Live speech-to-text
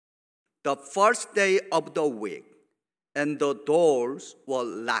the first day of the week, and the doors were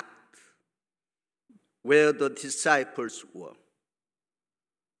locked where the disciples were.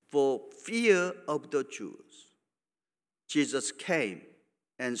 For fear of the Jews, Jesus came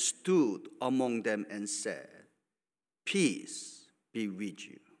and stood among them and said, "Peace be with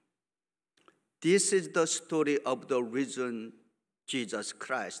you." This is the story of the risen Jesus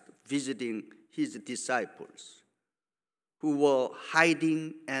Christ visiting his disciples who were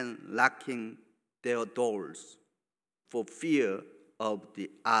hiding and locking their doors for fear of the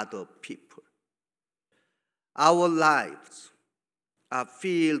other people. Our lives are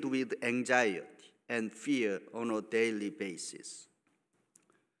filled with anxiety and fear on a daily basis.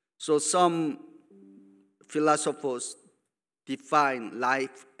 So some philosophers define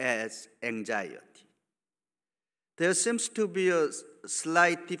life as anxiety. There seems to be a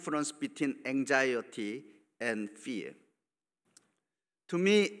slight difference between anxiety and fear. To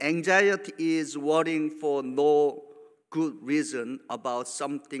me, anxiety is worrying for no good reason about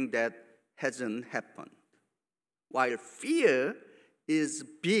something that hasn't happened, while fear is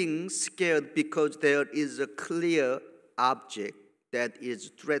being scared because there is a clear object that is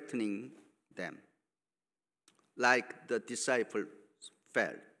threatening them, like the disciples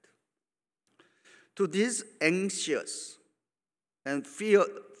felt. To these anxious and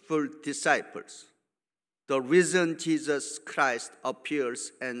fearful disciples, the risen Jesus Christ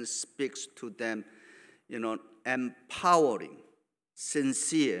appears and speaks to them in an empowering,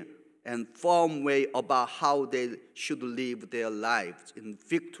 sincere, and firm way about how they should live their lives in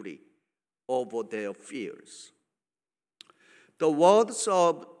victory over their fears. The words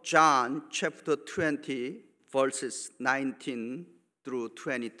of John chapter 20, verses 19 through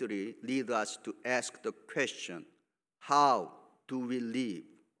 23 lead us to ask the question, how do we live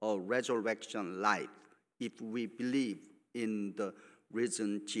a resurrection life if we believe in the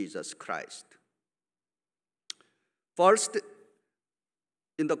risen Jesus Christ? First,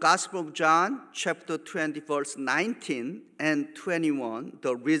 in the Gospel of John, chapter 20, verse 19 and 21,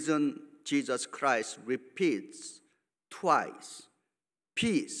 the risen Jesus Christ repeats twice,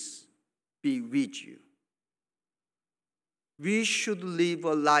 "Peace be with you." We should live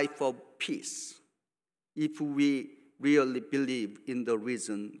a life of peace if we really believe in the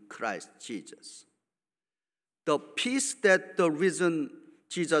risen Christ Jesus. The peace that the risen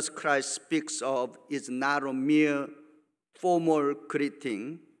Jesus Christ speaks of is not a mere formal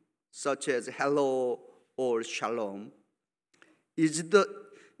greeting, such as hello or shalom. It's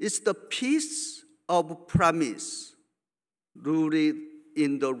the peace of promise rooted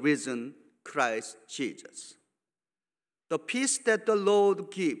in the risen Christ Jesus. The peace that the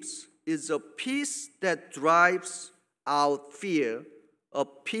Lord gives is a peace that drives out fear, a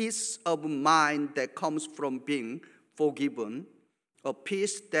peace of mind that comes from being forgiven, a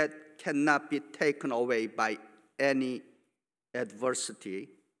peace that cannot be taken away by any adversity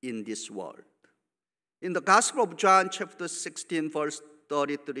in this world. In the Gospel of John, chapter 16, verse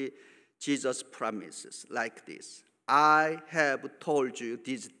 33, Jesus promises like this, "I have told you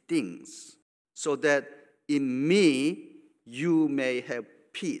these things so that in me you may have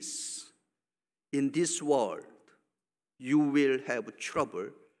peace. In this world you will have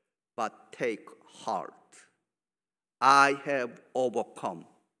trouble, but take heart. I have overcome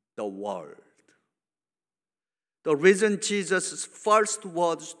the world." The risen Jesus' first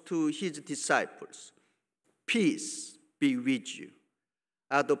words to his disciples, "Peace be with you,"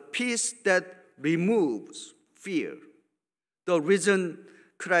 are the peace that removes fear. The risen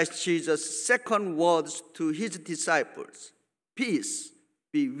Christ Jesus' second words to his disciples, "Peace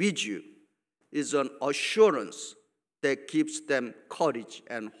be with you," is an assurance that gives them courage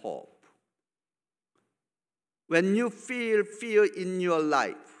and hope. When you feel fear in your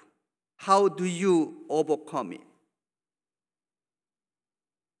life, how do you overcome it?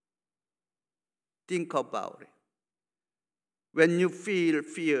 Think about it. When you feel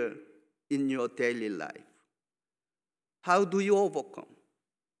fear in your daily life, how do you overcome?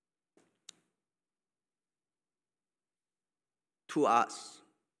 To us,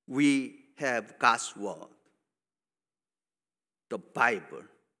 we have God's word, the Bible,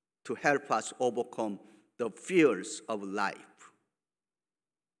 to help us overcome the fears of life.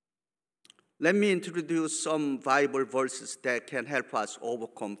 Let me introduce some Bible verses that can help us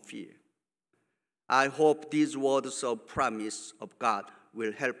overcome fear. I hope these words of promise of God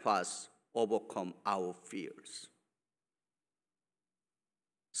will help us overcome our fears.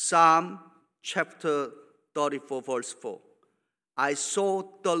 Psalm chapter 34, verse 4. "I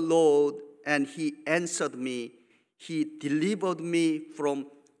sought the Lord, and he answered me. He delivered me from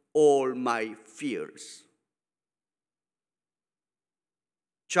all my fears."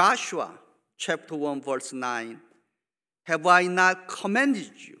 Joshua chapter 1 verse 9, have I not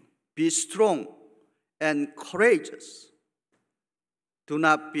commanded you, be strong and courageous. Do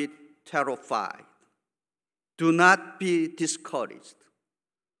not be terrified. Do not be discouraged.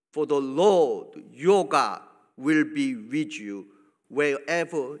 For the Lord your God will be with you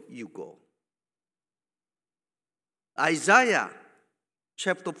wherever you go. Isaiah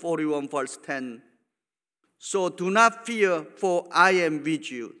chapter 41 verse 10, so do not fear, for I am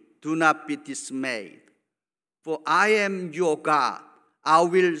with you. Do not be dismayed, for I am your God. I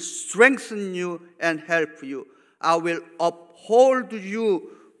will strengthen you and help you. I will uphold you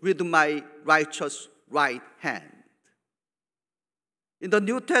with my righteous right hand. In the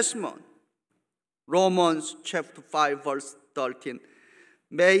New Testament, Romans chapter 5 verse 13,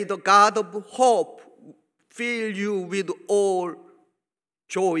 may the God of hope fill you with all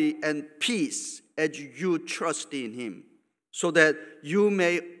joy and peace as you trust in him, so that you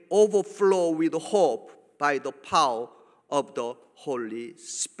may overflow with hope by the power of the Holy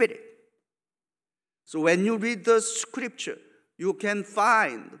Spirit. So when you read the scripture, you can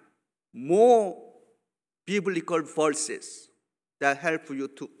find more biblical verses that help you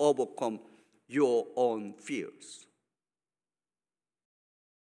to overcome your own fears.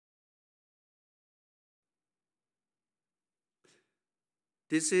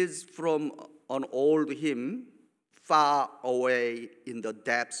 This is from an old hymn, Far Away in the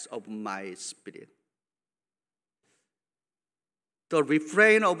Depths of My Spirit. The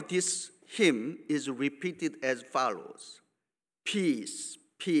refrain of this hymn is repeated as follows: peace,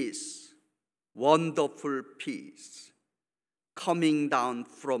 peace, wonderful peace, coming down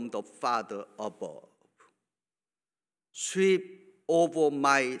from the Father above. Sweep over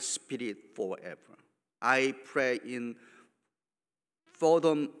my spirit forever. I pray in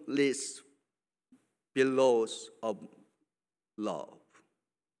fathomless billows of love.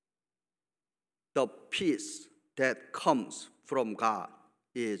 The peace that comes from God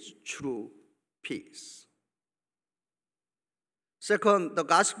is true peace. Second, the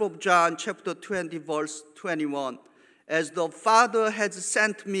Gospel of John, chapter 20, verse 21. As the Father has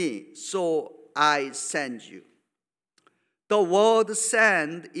sent me, so I send you. The word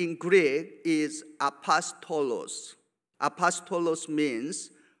send in Greek is apostolos. Apostolos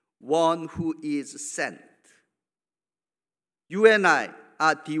means one who is sent. You and I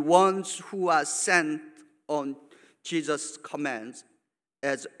are the ones who are sent on Jesus' commands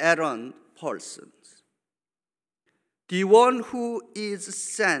as errand persons. The one who is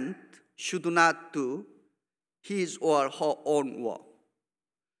sent should not do his or her own work.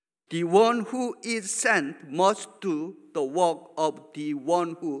 The one who is sent must do the work of the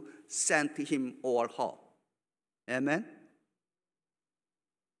one who sent him or her. Amen?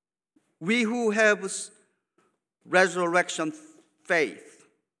 We who have resurrection faith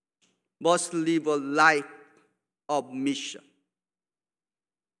must live a life of mission.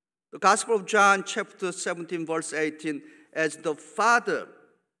 The Gospel of John, chapter 17, verse 18, as the Father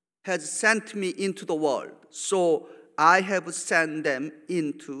has sent me into the world, so I have sent them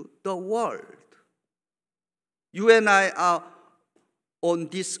into the world. You and I are on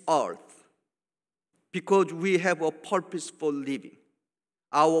this earth because we have a purpose for living.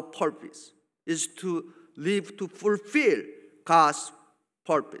 Our purpose is to live to fulfill God's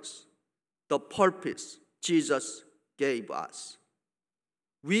purpose, the purpose Jesus gave us.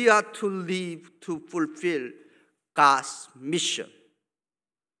 We are to live to fulfill God's mission.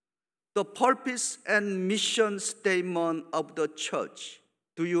 The purpose and mission statement of the church,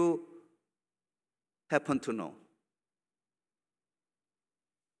 do you happen to know?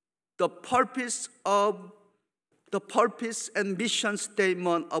 The purpose and mission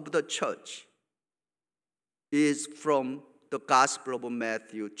statement of the church is from the Gospel of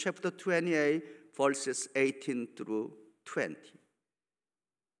Matthew, chapter 28, verses 18 through 20.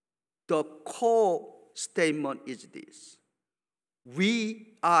 The core statement is this: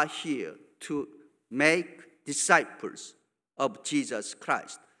 we are here to make disciples of Jesus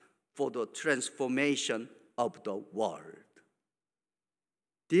Christ for the transformation of the world.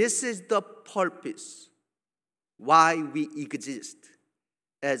 This is the purpose why we exist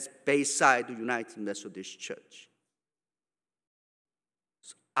as Bayside United Methodist Church.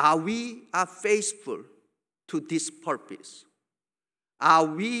 Are we faithful to this purpose? Are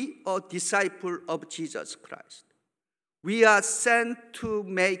we a disciple of Jesus Christ? We are sent to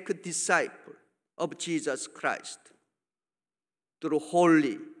make a disciple of Jesus Christ through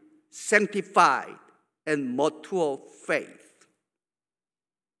holy, sanctified, and mature faith.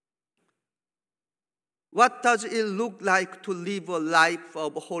 What does it look like to live a life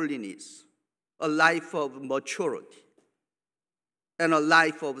of holiness, a life of maturity? and a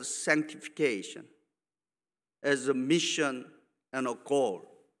life of sanctification as a mission and a goal.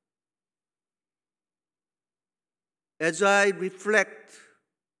 As I reflect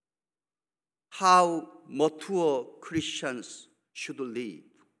how mature Christians should live,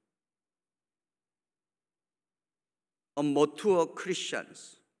 a mature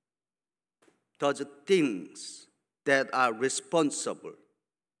Christians does things that are responsible,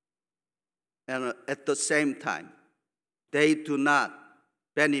 and at the same time, they do not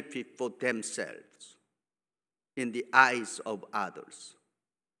benefit for themselves in the eyes of others.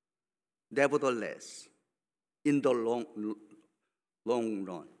 Nevertheless, in the long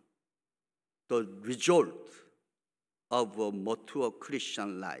run, the result of a mature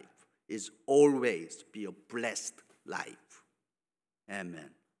Christian life is always be a blessed life.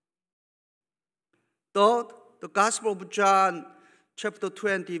 Amen. Third, the Gospel of John, chapter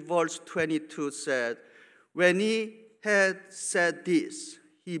 20, verse 22 said, when he had said this,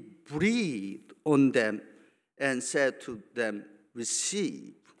 he breathed on them and said to them,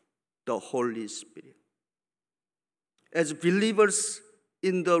 receive the Holy Spirit. As believers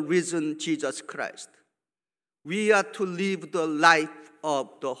in the risen Jesus Christ, we are to live the life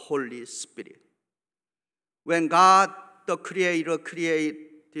of the Holy Spirit. When God, the Creator,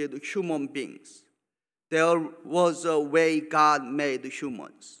 created human beings, there was a way God made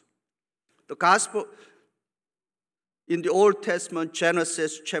humans. The Gospel in the Old Testament,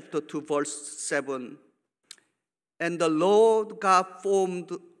 Genesis chapter 2, verse 7, and the Lord God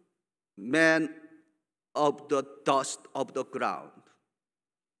formed man of the dust of the ground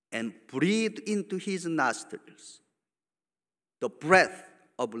and breathed into his nostrils the breath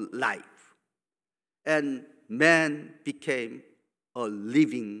of life, and man became a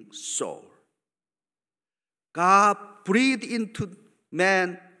living soul. God breathed into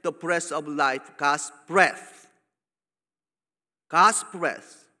man the breath of life, God's breath. God's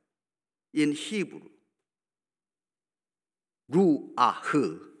breath in Hebrew,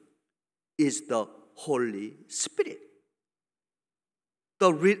 ruach, is the Holy Spirit.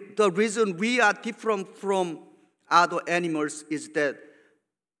 The reason we are different from other animals is that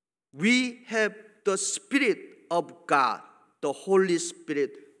we have the Spirit of God, the Holy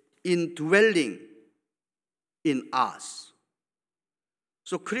Spirit, indwelling in us.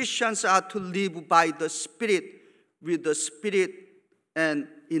 So Christians are to live by the Spirit, with the Spirit and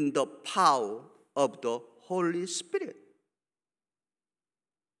in the power of the Holy Spirit.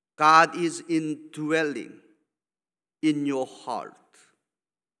 God is indwelling in your heart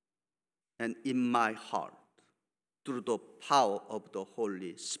and in my heart through the power of the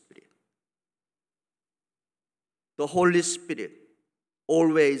Holy Spirit. The Holy Spirit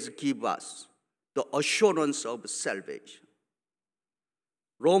always gives us the assurance of salvation.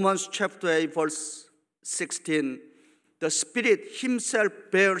 Romans chapter 8, verse 16, the Spirit himself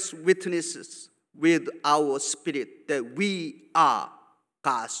bears witnesses with our spirit that we are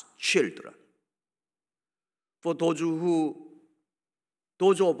God's children. For those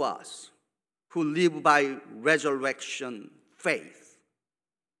of us who live by resurrection faith,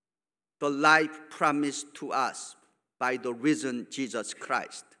 the life promised to us by the risen Jesus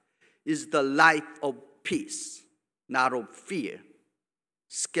Christ is the life of peace, not of fear,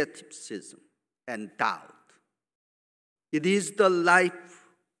 skepticism, and doubt. It is the life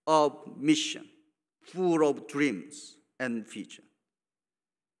of mission, full of dreams and vision.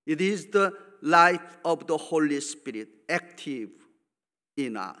 It is the life of the Holy Spirit active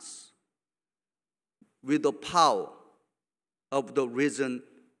in us with the power of the risen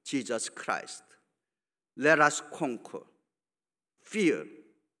Jesus Christ. Let us conquer fear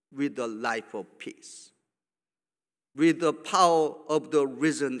with the life of peace. With the power of the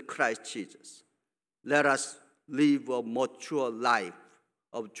risen Christ Jesus, let us live a mature life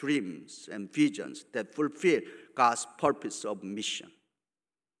of dreams and visions that fulfill God's purpose of mission.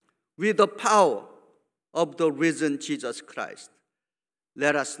 With the power of the risen Jesus Christ,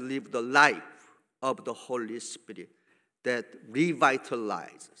 let us live the life of the Holy Spirit that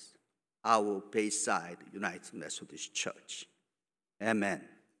revitalizes our Bayside United Methodist Church. Amen.